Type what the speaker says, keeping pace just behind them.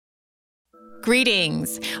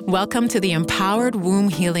Greetings. Welcome to the Empowered Womb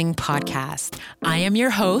Healing Podcast. I am your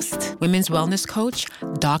host, women's wellness coach,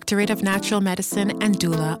 doctorate of natural medicine, and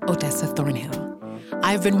doula, Odessa Thornhill.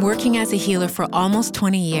 I've been working as a healer for almost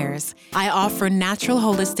 20 years. I offer natural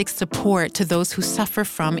holistic support to those who suffer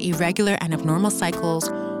from irregular and abnormal cycles,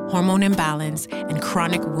 hormone imbalance, and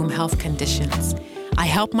chronic womb health conditions. I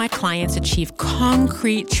help my clients achieve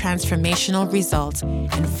concrete transformational results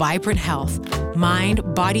and vibrant health,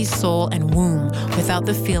 mind, body, soul, and womb without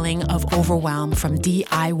the feeling of overwhelm from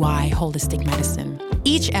DIY holistic medicine.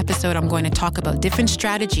 Each episode, I'm going to talk about different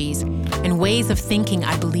strategies and ways of thinking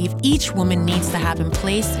I believe each woman needs to have in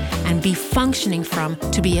place and be functioning from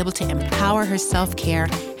to be able to empower her self-care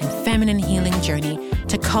and feminine healing journey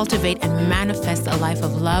to cultivate and manifest a life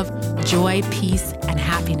of love, joy, peace, and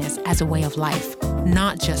happiness as a way of life,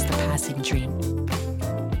 not just a passing dream.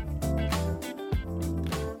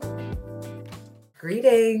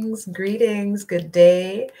 Greetings, good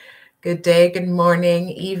day, good morning,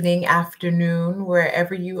 evening, afternoon,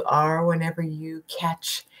 wherever you are, whenever you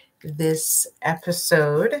catch this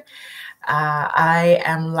episode. I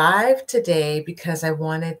am live today because I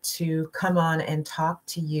wanted to come on and talk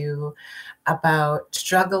to you about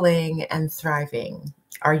struggling and thriving.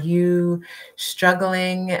 Are you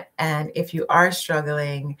struggling? And if you are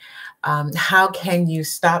struggling, how can you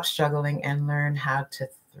stop struggling and learn how to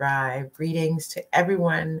thrive? Greetings to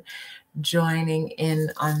everyone joining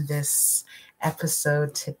in on this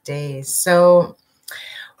episode today. So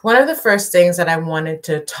one of the first things that I wanted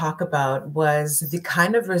to talk about was the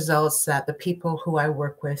kind of results that the people who I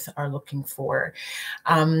work with are looking for.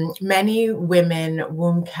 Many women,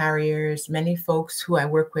 womb carriers, many folks who I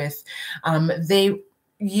work with, they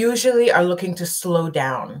usually are looking to slow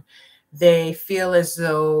down. They feel as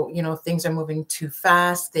though, things are moving too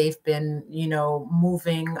fast. They've been,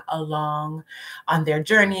 moving along on their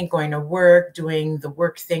journey, going to work, doing the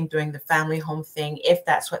work thing, doing the family home thing, if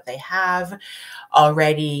that's what they have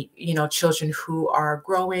already, children who are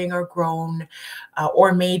growing or grown,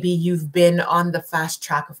 or maybe you've been on the fast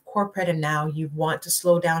track of corporate and now you want to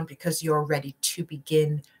slow down because you're ready to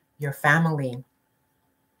begin your family.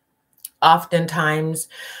 Oftentimes,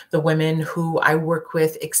 the women who I work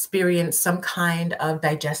with experience some kind of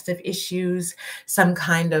digestive issues, some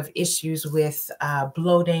kind of issues with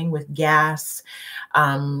bloating, with gas,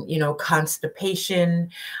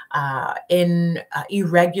 constipation,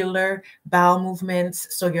 irregular bowel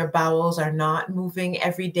movements. So your bowels are not moving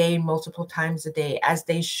every day, multiple times a day as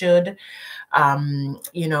they should.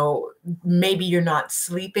 Maybe you're not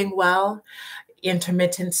sleeping well.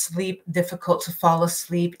 Intermittent sleep, difficult to fall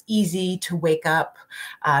asleep, easy to wake up,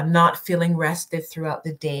 not feeling rested throughout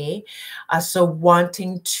the day. So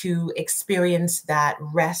wanting to experience that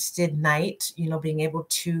rested night, being able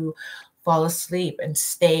to fall asleep and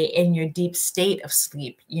stay in your deep state of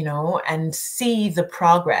sleep, and see the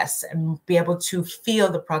progress and be able to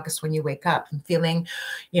feel the progress when you wake up and feeling,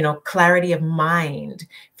 clarity of mind,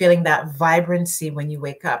 feeling that vibrancy when you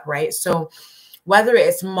wake up, right? So whether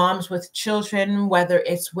it's moms with children, whether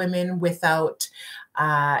it's women without,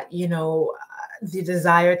 the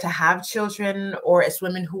desire to have children, or it's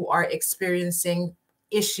women who are experiencing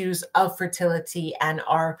issues of fertility and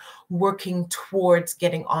are working towards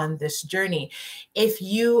getting on this journey. If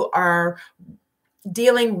you are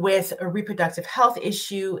dealing with a reproductive health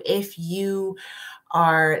issue, if you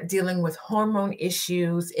are dealing with hormone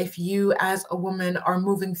issues, if you as a woman are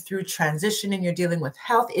moving through transition and you're dealing with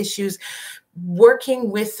health issues, working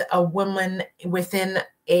with a woman within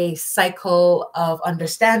a cycle of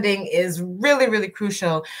understanding is really, really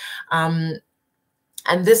crucial. And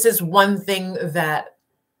this is one thing that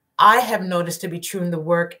I have noticed to be true in the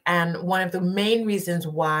work. And one of the main reasons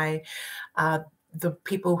why the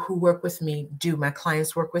people who work with me my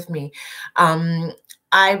clients work with me.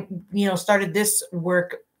 I, started this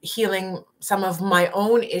work healing some of my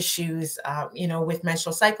own issues, with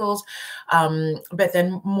menstrual cycles, but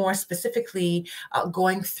then more specifically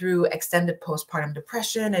going through extended postpartum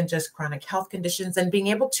depression and just chronic health conditions, and being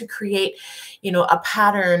able to create, a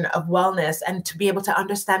pattern of wellness and to be able to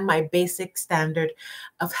understand my basic standard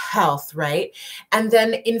of health, right? And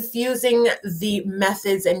then infusing the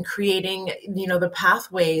methods and creating, the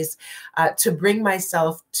pathways to bring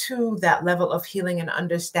myself to that level of healing and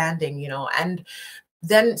understanding, and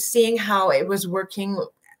then seeing how it was working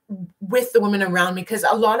with the women around me, because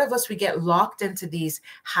a lot of us, we get locked into these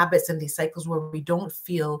habits and these cycles where we don't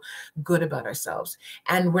feel good about ourselves.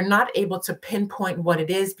 And we're not able to pinpoint what it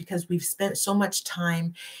is because we've spent so much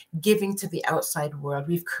time giving to the outside world.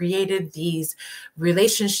 We've created these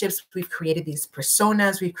relationships, we've created these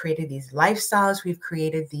personas, we've created these lifestyles, we've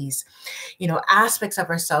created these, aspects of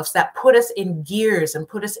ourselves that put us in gears and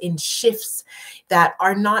put us in shifts that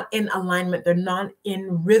are not in alignment. They're not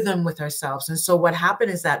in rhythm with ourselves. And so what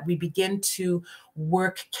happened is that we begin to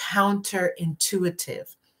work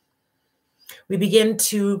counterintuitive. We begin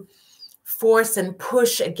to force and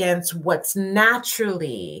push against what's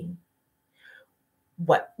naturally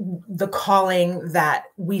what the calling that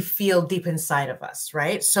we feel deep inside of us,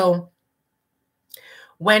 right? So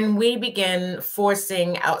when we begin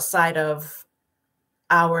forcing outside of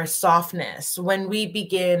our softness, when we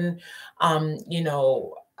begin,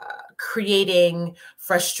 creating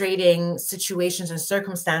frustrating situations and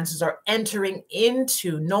circumstances, or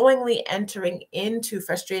knowingly entering into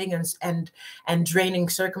frustrating and draining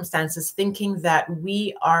circumstances, thinking that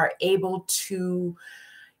we are able to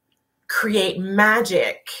create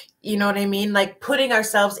magic, you know what I mean? Like putting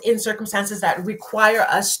ourselves in circumstances that require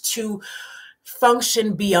us to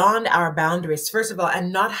function beyond our boundaries, first of all,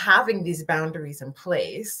 and not having these boundaries in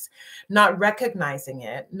place, not recognizing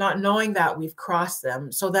it, not knowing that we've crossed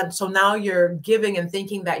them. So now you're giving and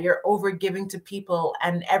thinking that you're over giving to people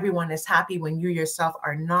and everyone is happy when you yourself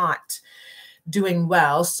are not doing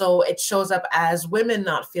well. So it shows up as women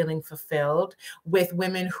not feeling fulfilled, with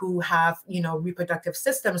women who have, reproductive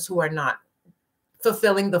systems who are not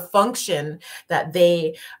fulfilling the function that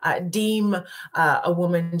they deem a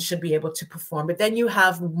woman should be able to perform. But then you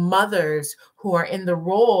have mothers who are in the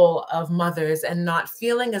role of mothers and not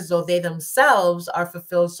feeling as though they themselves are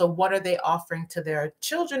fulfilled. So what are they offering to their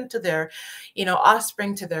children, to their,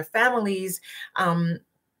 offspring, to their families?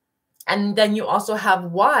 And then you also have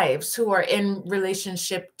wives who are in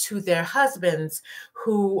relationship to their husbands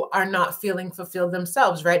who are not feeling fulfilled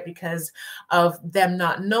themselves, right? Because of them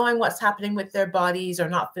not knowing what's happening with their bodies, or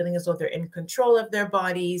not feeling as though they're in control of their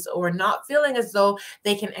bodies, or not feeling as though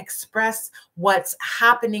they can express what's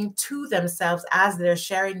happening to themselves as they're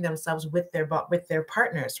sharing themselves with their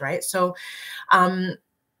partners, right? So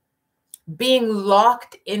being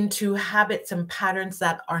locked into habits and patterns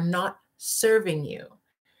that are not serving you,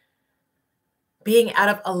 being out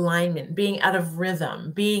of alignment, being out of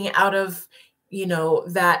rhythm, being out of,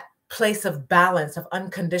 that place of balance, of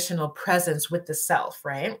unconditional presence with the self,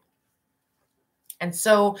 right? And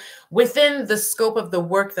so within the scope of the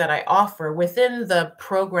work that I offer, within the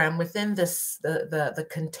program, within this, the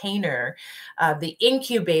container, the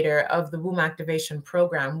incubator of the womb activation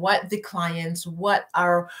program, what the clients, what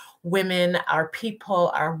our women, our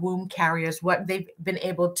people, our womb carriers, what they've been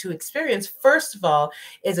able to experience, first of all,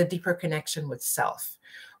 is a deeper connection with self,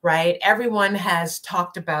 right? Everyone has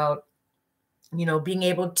talked about being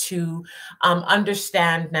able to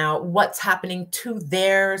understand now what's happening to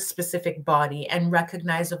their specific body and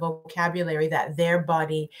recognize the vocabulary that their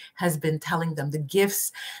body has been telling them, the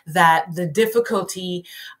gifts that the difficulty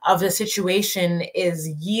of the situation is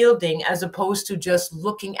yielding, as opposed to just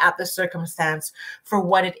looking at the circumstance for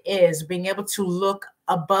what it is, being able to look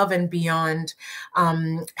above and beyond,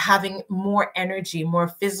 having more energy, more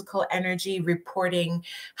physical energy, reporting,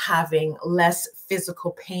 having less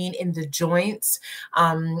physical pain in the joints.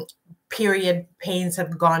 Period pains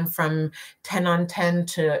have gone from 10 on 10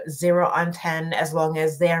 to 0 on 10, as long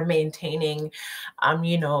as they're maintaining,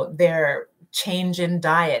 their change in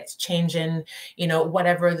diets, change in,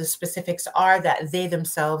 whatever the specifics are that they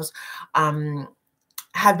themselves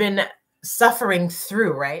have been suffering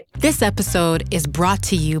through, right? This episode is brought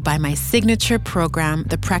to you by my signature program,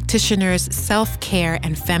 the Practitioner's Self-Care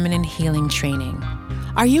and Feminine Healing Training.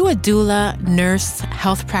 Are you a doula, nurse,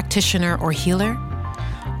 health practitioner, or healer?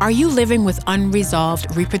 Are you living with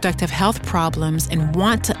unresolved reproductive health problems and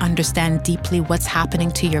want to understand deeply what's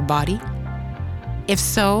happening to your body? If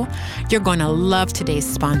so, you're going to love today's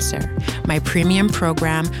sponsor, my premium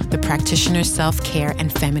program, the Practitioner's Self-Care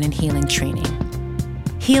and Feminine Healing Training.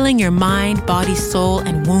 Healing your mind, body, soul,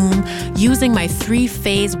 and womb using my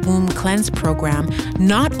 3-phase womb cleanse program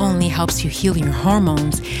not only helps you heal your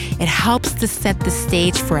hormones, it helps to set the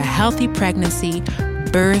stage for a healthy pregnancy,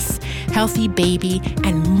 birth, healthy baby,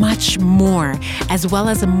 and much more, as well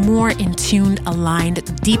as a more in tune,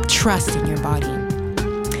 aligned, deep trust in your body.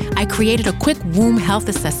 I created a quick womb health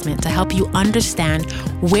assessment to help you understand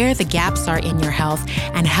where the gaps are in your health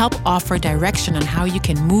and help offer direction on how you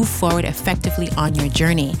can move forward effectively on your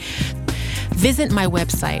journey. Visit my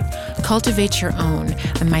website, Cultivate Your Own,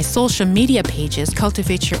 and my social media pages,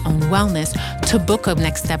 Cultivate Your Own Wellness, to book a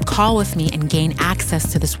next step call with me and gain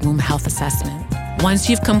access to this womb health assessment. Once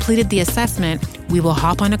you've completed the assessment, we will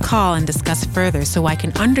hop on a call and discuss further so I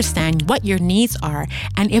can understand what your needs are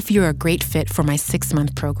and if you're a great fit for my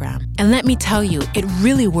 6-month program. And let me tell you, it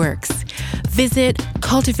really works. Visit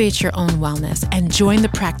Cultivate Your Own Wellness and join the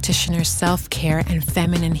practitioner self-care and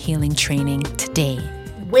feminine healing training today.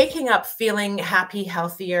 Waking up feeling happy,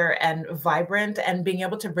 healthier, and vibrant, and being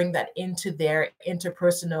able to bring that into their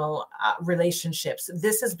interpersonal relationships.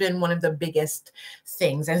 This has been one of the biggest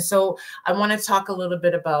things. And so I want to talk a little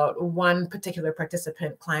bit about one particular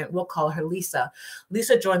participant client. We'll call her Lisa.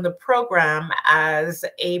 Lisa joined the program as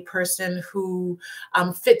a person who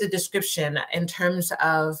fit the description in terms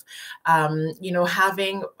of,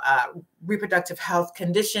 having reproductive health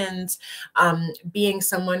conditions, being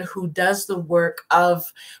someone who does the work of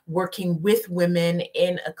working with women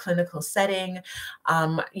in a clinical setting,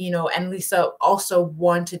 and Lisa also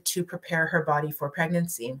wanted to prepare her body for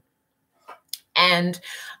pregnancy. And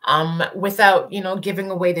without,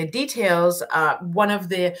 giving away the details, one of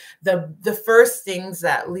the first things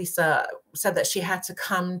that Lisa said that she had to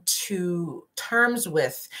come to terms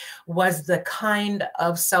with was the kind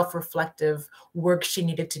of self-reflective work she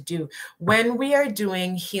needed to do. When we are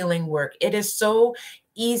doing healing work, it is so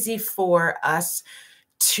easy for us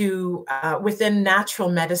to, within natural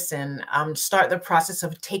medicine, start the process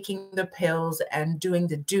of taking the pills and doing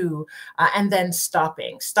the do, and then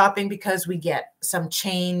stopping because we get some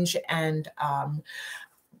change and,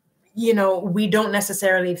 we don't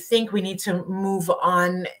necessarily think we need to move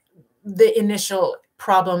on. The initial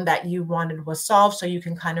problem that you wanted was solved, so you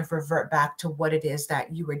can kind of revert back to what it is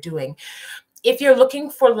that you were doing. If you're looking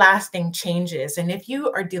for lasting changes, and if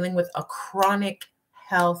you are dealing with a chronic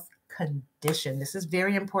health condition, this is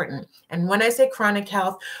very important. And when I say chronic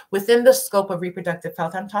health, within the scope of reproductive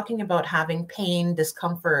health, I'm talking about having pain,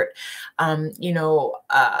 discomfort,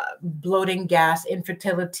 bloating, gas,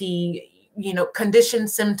 infertility, condition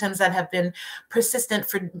symptoms that have been persistent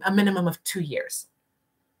for a minimum of 2 years.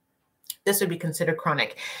 This would be considered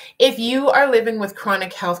chronic. If you are living with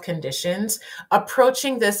chronic health conditions,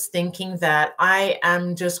 approaching this thinking that I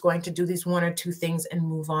am just going to do these 1 or 2 things and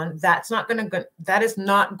move on, that is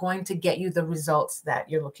not going to get you the results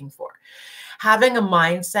that you're looking for. Having a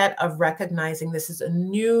mindset of recognizing this is a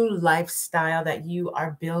new lifestyle that you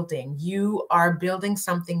are building. You are building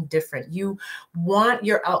something different. You want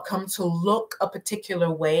your outcome to look a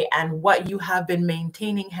particular way, and what you have been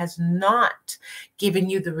maintaining has not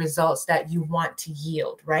given you the results that you want to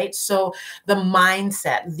yield, right? So the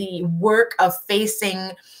mindset, the work of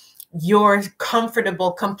facing your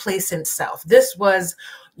comfortable, complacent self. This was,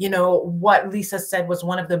 what Lisa said was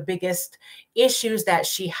one of the biggest issues that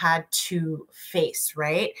she had to face,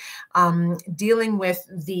 right? Dealing with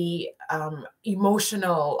the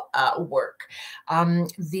emotional work,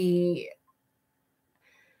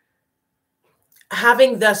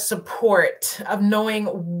 having the support of knowing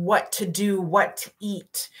what to do, what to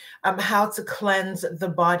eat, how to cleanse the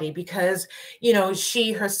body, because,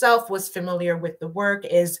 she herself was familiar with the work,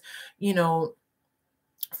 is,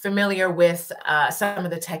 familiar with some of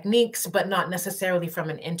the techniques, but not necessarily from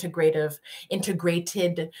an integrated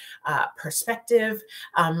perspective,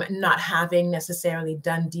 not having necessarily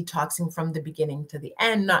done detoxing from the beginning to the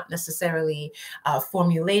end, not necessarily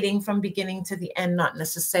formulating from beginning to the end, not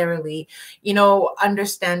necessarily,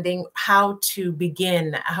 understanding how to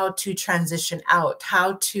begin, how to transition out,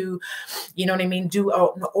 how to, do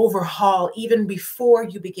an overhaul even before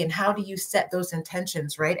you begin. How do you set those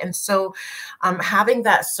intentions, right? And so having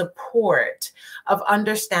that support of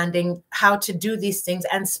understanding how to do these things,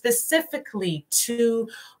 and specifically to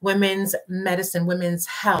women's medicine, women's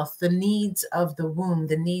health, the needs of the womb,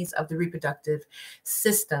 the needs of the reproductive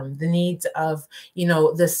system, the needs of,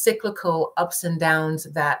 the cyclical ups and downs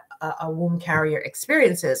that a womb carrier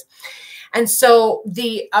experiences. And so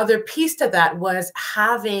the other piece to that was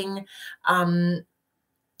having the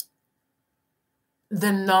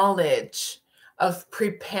knowledge of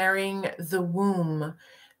preparing the womb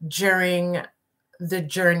during the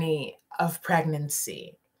journey of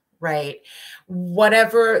pregnancy, right?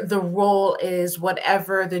 Whatever the role is,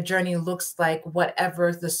 whatever the journey looks like,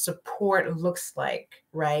 whatever the support looks like,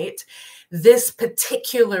 right? This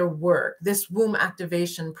particular work, this womb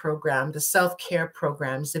activation program, the self-care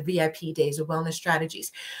programs, the VIP days, the wellness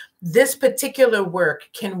strategies, this particular work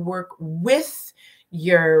can work with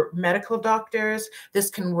your medical doctors. This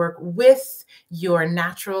can work with your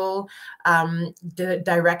natural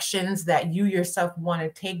directions that you yourself want to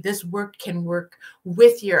take. This work can work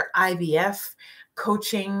with your IVF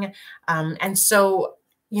coaching. And so,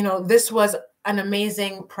 this was an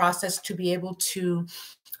amazing process to be able to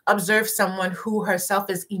observe someone who herself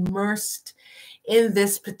is immersed in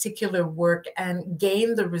this particular work and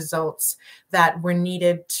gain the results that were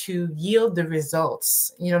needed to yield the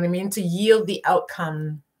results, you know what I mean? To yield the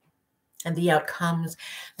outcome and the outcomes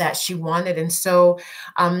that she wanted. And so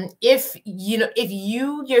if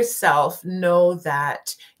you yourself know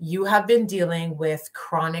that you have been dealing with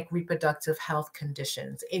chronic reproductive health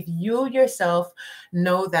conditions, if you yourself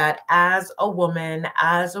know that as a woman,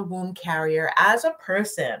 as a womb carrier, as a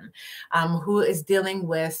person who is dealing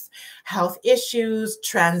with health issues,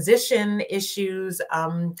 transition issues,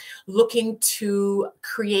 looking to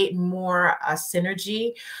create more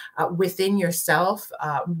synergy within yourself,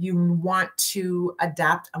 you want to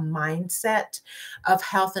adapt a mindset of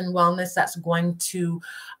health and wellness that's going to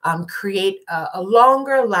create a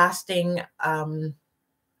longer lasting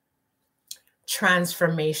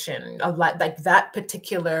transformation of like that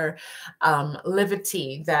particular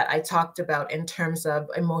liberty that I talked about in terms of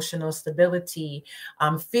emotional stability,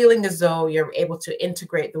 feeling as though you're able to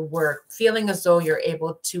integrate the work, feeling as though you're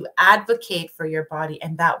able to advocate for your body.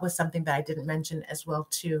 And that was something that I didn't mention as well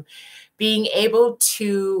too. Being able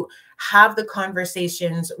to have the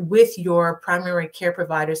conversations with your primary care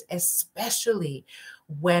providers, especially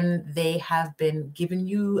when they have been giving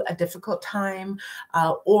you a difficult time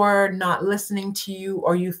or not listening to you,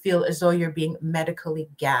 or you feel as though you're being medically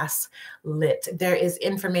gaslit. There is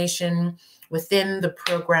information within the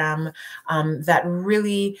program that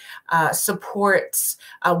really supports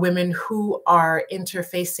women who are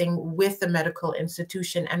interfacing with the medical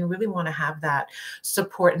institution and really want to have that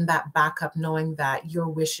support and that backup, knowing that your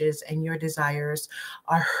wishes and your desires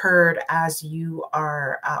are heard as you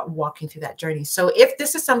are walking through that journey. So if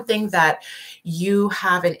this is something that you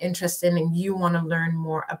have an interest in and you want to learn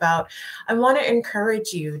more about, I want to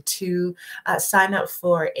encourage you to sign up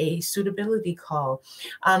for a suitability call.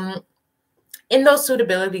 In those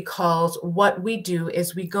suitability calls, what we do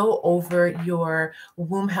is we go over your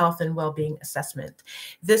womb health and well-being assessment.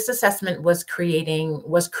 This assessment was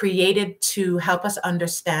created to help us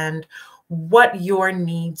understand what your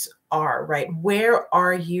needs are, right? Where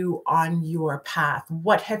are you on your path?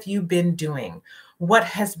 What have you been doing? What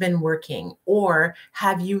has been working? Or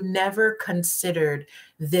have you never considered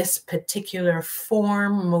this particular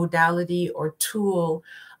form, modality, or tool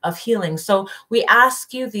of healing? So we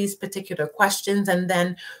ask you these particular questions, and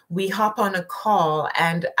then we hop on a call.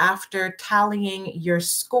 And after tallying your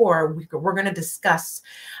score, we're going to discuss,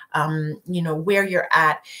 where you're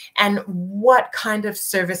at and what kind of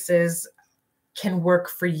services can work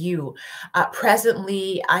for you.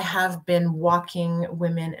 Presently, I have been walking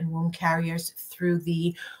women and womb carriers through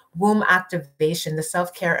the womb activation, the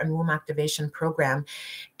self-care and womb activation program.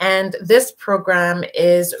 And this program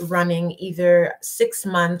is running either 6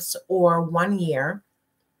 months or 1 year.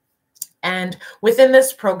 And within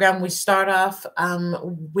this program, we start off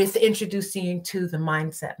with introducing you to the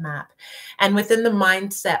mindset map. And within the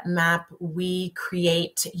mindset map, we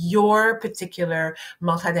create your particular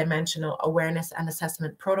multidimensional awareness and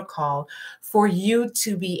assessment protocol for you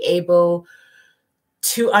to be able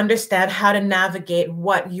to understand how to navigate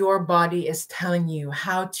what your body is telling you,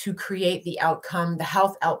 how to create the outcome, the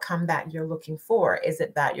health outcome that you're looking for. Is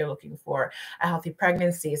it that you're looking for a healthy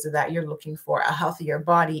pregnancy? Is it that you're looking for a healthier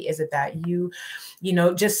body? Is it that you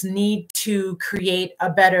just need to create a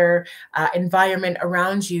better environment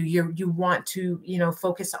around you? You want to,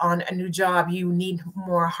 focus on a new job. You need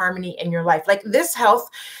more harmony in your life. Like, this health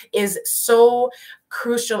is so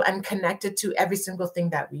crucial and connected to every single thing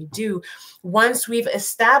that we do. Once we've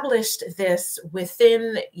established this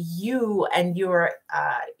within you and your,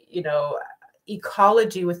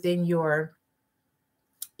 ecology within your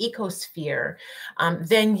ecosphere,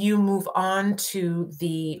 then you move on to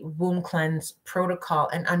the womb cleanse protocol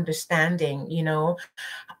and understanding,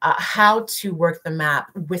 how to work the map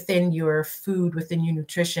within your food, within your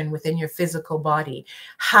nutrition, within your physical body,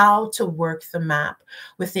 how to work the map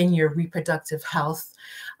within your reproductive health,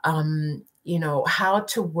 how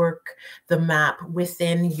to work the map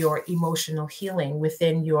within your emotional healing,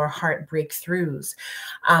 within your heart breakthroughs,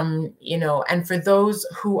 and for those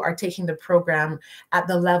who are taking the program at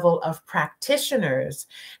the level of practitioners,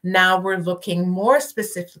 now we're looking more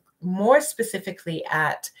specifically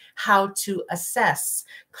at how to assess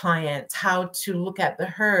clients, how to look at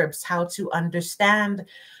the herbs, how to understand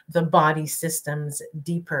the body systems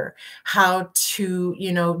deeper, how to,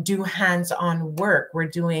 do hands-on work. We're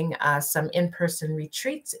doing some in-person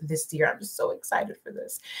retreats this year. I'm just so excited for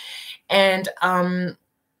this. And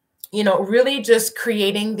really just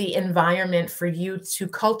creating the environment for you to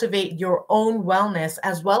cultivate your own wellness,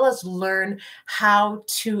 as well as learn how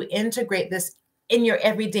to integrate this in your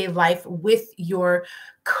everyday life with your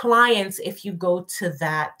clients if you go to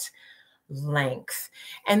that length.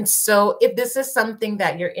 And so, if this is something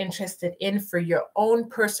that you're interested in for your own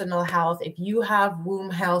personal health, if you have womb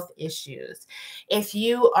health issues, if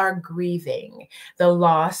you are grieving the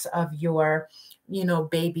loss of your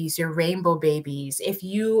babies, your rainbow babies, if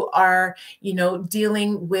you are,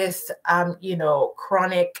 dealing with,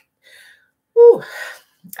 chronic, whew,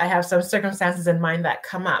 I have some circumstances in mind that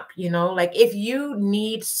come up, like if you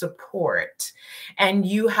need support and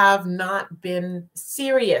you have not been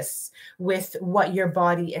serious with what your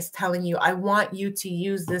body is telling you, I want you to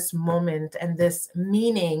use this moment and this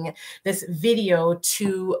meaning, this video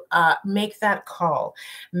to make that call,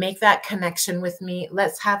 make that connection with me.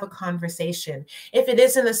 Let's have a conversation. If it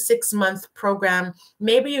isn't a 6-month program,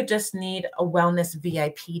 maybe you just need a wellness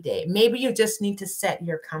VIP day. Maybe you just need to set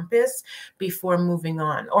your compass before moving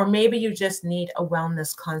on. Or maybe you just need a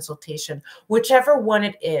wellness consultation. Whichever one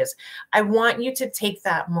it is, I want you to take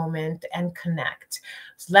that moment and connect.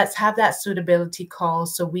 So let's have that suitability call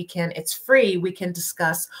so it's free. We can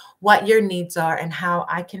discuss what your needs are and how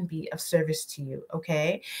I can be of service to you.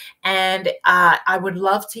 Okay. And I would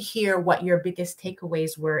love to hear what your biggest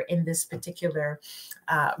takeaways were in this particular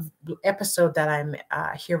episode that I'm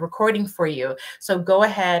here recording for you. So go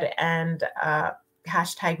ahead and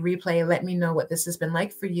 #replay. Let me know what this has been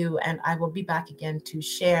like for you. And I will be back again to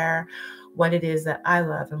share what it is that I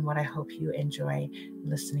love and what I hope you enjoy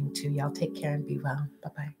listening to. Y'all take care and be well.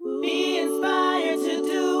 Bye-bye. Be inspired to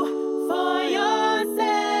do for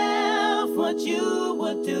yourself what you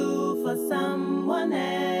would do for someone else.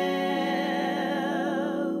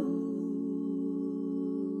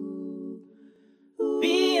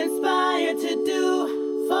 Be inspired to do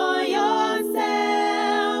for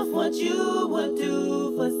yourself what you would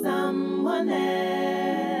do for someone else.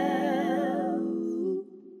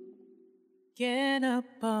 Get up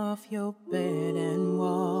off your bed and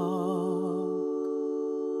walk.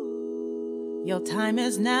 Your time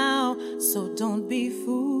is now, so don't be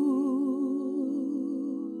fooled.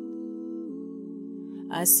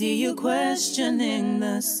 I see you questioning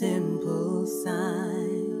the simple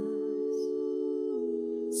signs.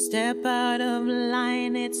 Step out of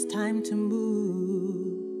line, it's time to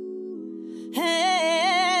move.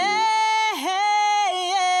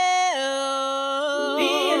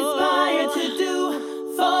 Be inspired to do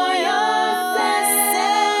for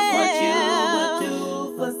yourself what you would do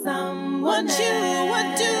for someone else.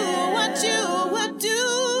 What you would do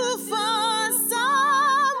for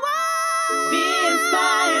someone. Be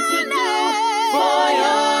inspired to do for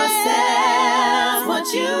yourself what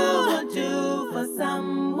you would do for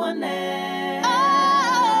someone else.